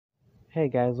Hey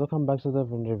guys, welcome back to the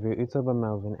Vin Review. It's over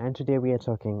Melvin, and today we are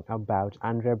talking about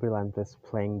Andrea Brillantes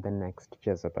playing the next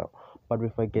Jezebel. But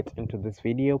before I get into this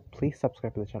video, please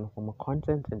subscribe to the channel for more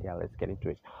content, and yeah, let's get into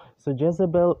it. So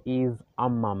Jezebel is a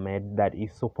mermaid that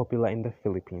is so popular in the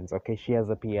Philippines. Okay, she has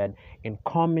appeared in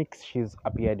comics, she's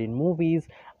appeared in movies,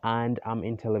 and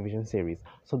in television series.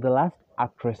 So the last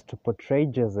actress to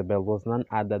portray Jezebel was none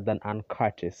other than Ann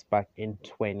Curtis back in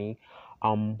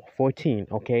 14,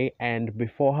 okay, and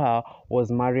before her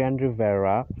was Marian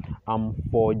Rivera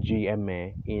for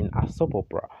GMA in a soap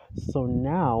opera. So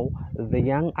now the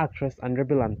young actress Andrea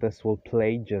Brillantes will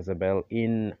play Jezebel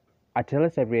in a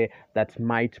teleserie that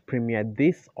might premiere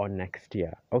this or next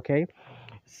year, okay.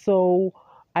 So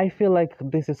I feel like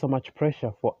this is so much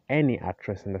pressure for any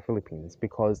actress in the Philippines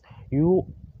because you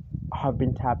have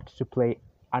been tapped to play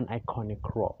an iconic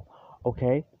role,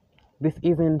 okay. This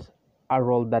isn't a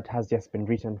role that has just been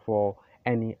written for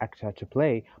any actor to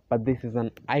play, but this is an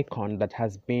icon that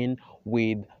has been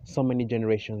with so many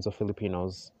generations of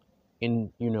Filipinos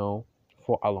in,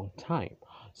 for a long time.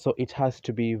 So it has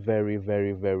to be very,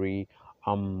 very, very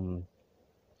um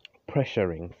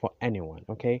pressuring for anyone,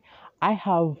 okay? I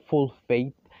have full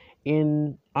faith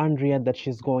in Andrea that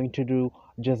she's going to do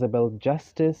Jezebel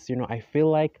justice. I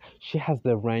feel like she has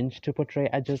the range to portray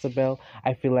a Jezebel.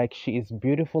 I feel like she is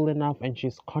beautiful enough and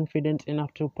she's confident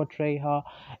enough to portray her.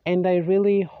 And I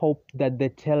really hope that the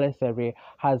teleserie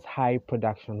has high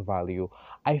production value.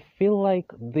 I feel like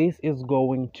this is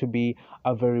going to be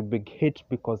a very big hit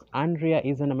because Andrea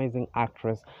is an amazing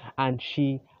actress and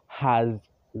she has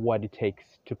what it takes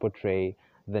to portray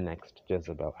the next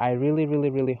Jezebel. I really,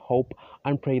 really, really hope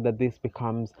and pray that this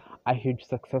becomes a huge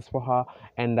success for her.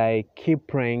 And I keep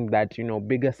praying that,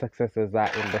 bigger successes are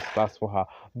in the stars for her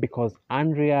because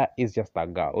Andrea is just a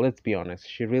girl. Let's be honest.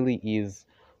 She really is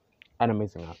an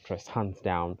amazing actress, hands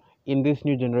down. In this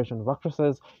new generation of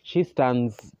actresses, she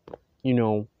stands,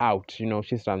 out.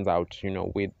 She stands out,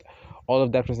 with all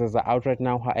of the actresses that are out right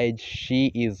now, her age, she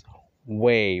is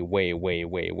way, way, way,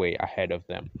 way, way ahead of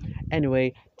them.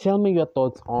 Anyway, tell me your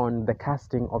thoughts on the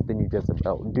casting of the new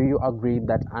Jezebel. Do you agree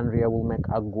that Andrea will make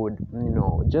a good,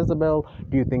 Jezebel?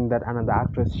 Do you think that another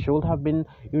actress should have been,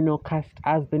 cast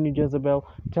as the new Jezebel?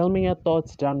 Tell me your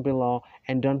thoughts down below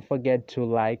and don't forget to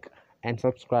like and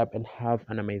subscribe and have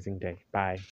an amazing day. Bye.